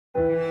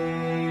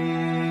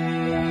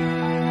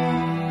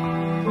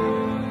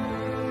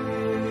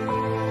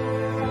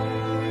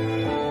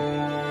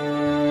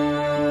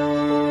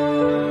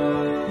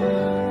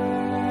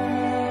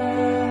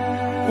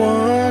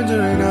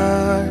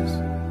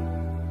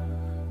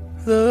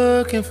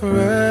looking for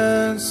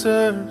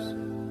answers,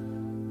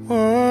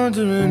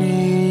 wandering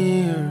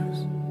ears,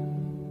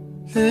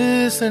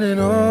 listening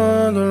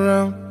all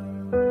around,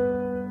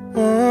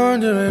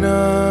 wandering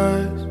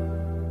eyes,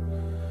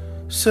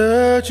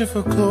 searching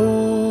for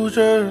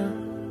closure,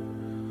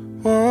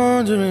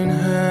 wandering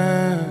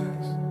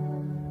hands,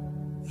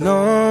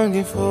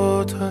 longing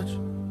for touch.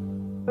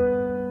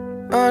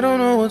 I don't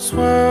know what's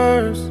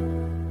worse,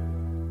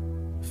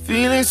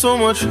 feeling so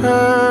much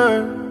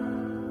hurt,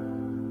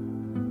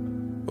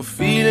 or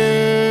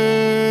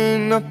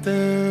feeling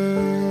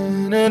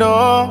nothing at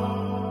all.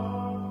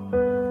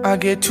 I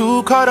get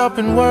too caught up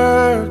in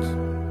words.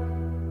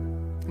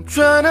 I'm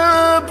trying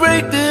to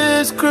break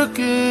this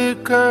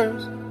crooked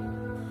curse.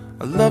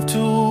 I love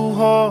too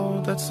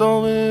hard, that's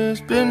always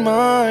been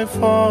my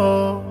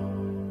fault.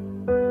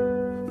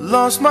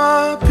 Lost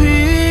my peace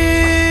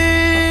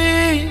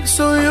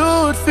so you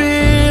would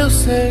feel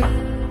safe.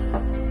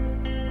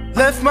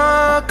 Left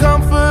my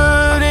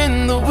comfort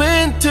in the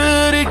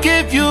winter to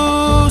give you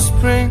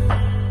spring.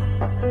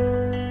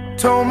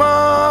 Tore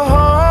my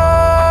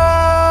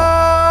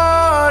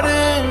heart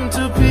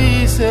into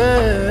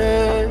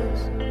pieces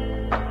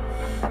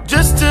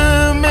just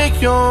to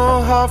make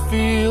your heart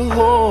feel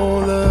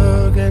whole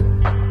again.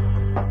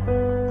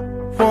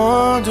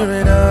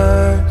 Wandering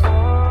eyes,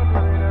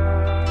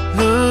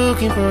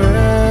 looking for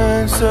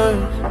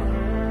answers,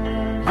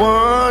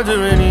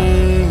 wandering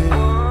ears,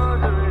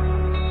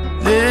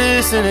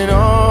 listening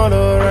all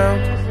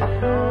around,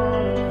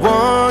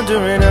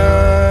 wandering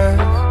eyes,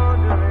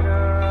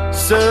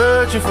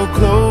 searching for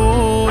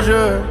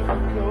closure,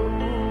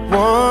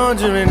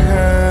 wandering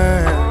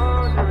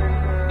hands,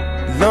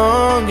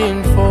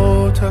 longing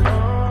for touch.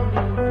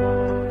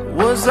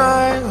 Was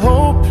I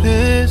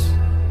hopeless,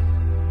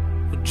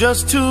 or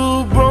just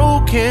too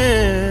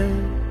broken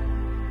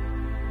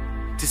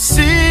to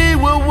see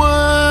what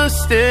was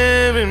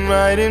staring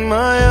right in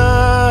my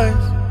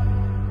eyes?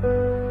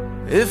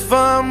 If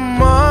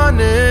I'm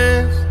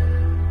honest,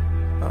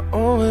 I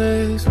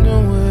always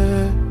knew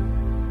it.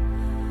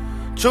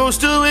 Chose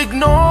to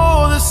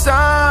ignore the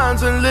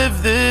signs and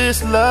live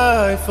this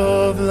life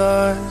of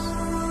lies.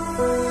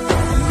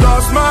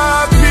 Lost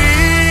my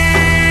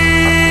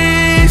peace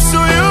so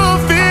you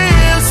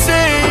feel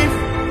safe.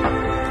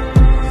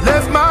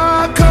 Left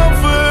my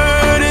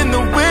comfort in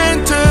the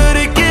winter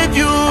to give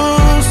you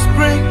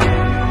spring.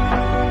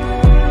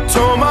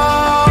 Tore my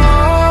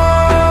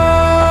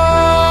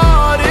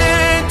heart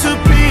into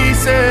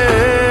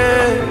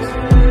pieces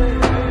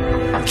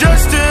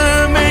just to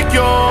make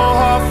your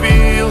heart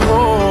feel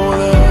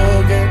whole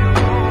again.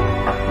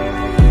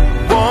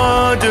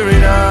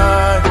 Wandering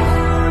eyes,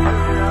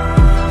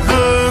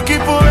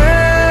 looking for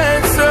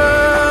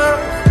answers,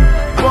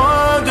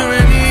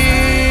 wandering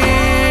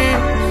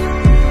ears,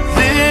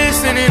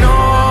 listening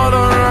all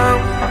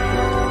around,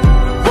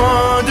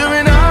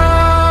 wandering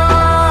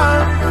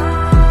eyes,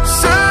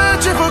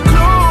 searching for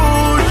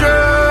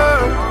closure,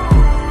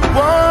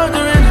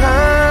 wandering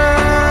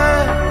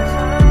hands,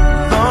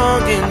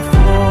 longing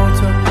for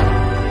touch.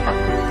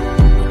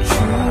 Would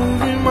you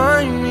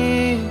remind me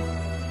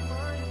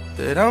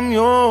that I'm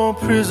your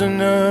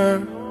prisoner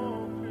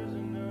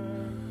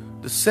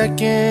the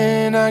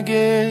second I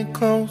get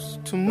close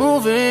to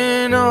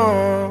moving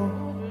on?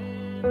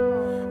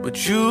 But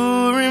you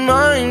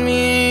remind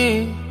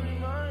me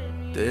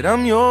that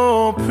I'm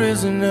your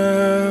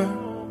prisoner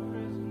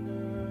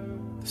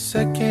the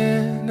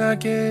second I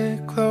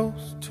get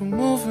close to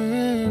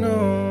moving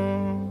on.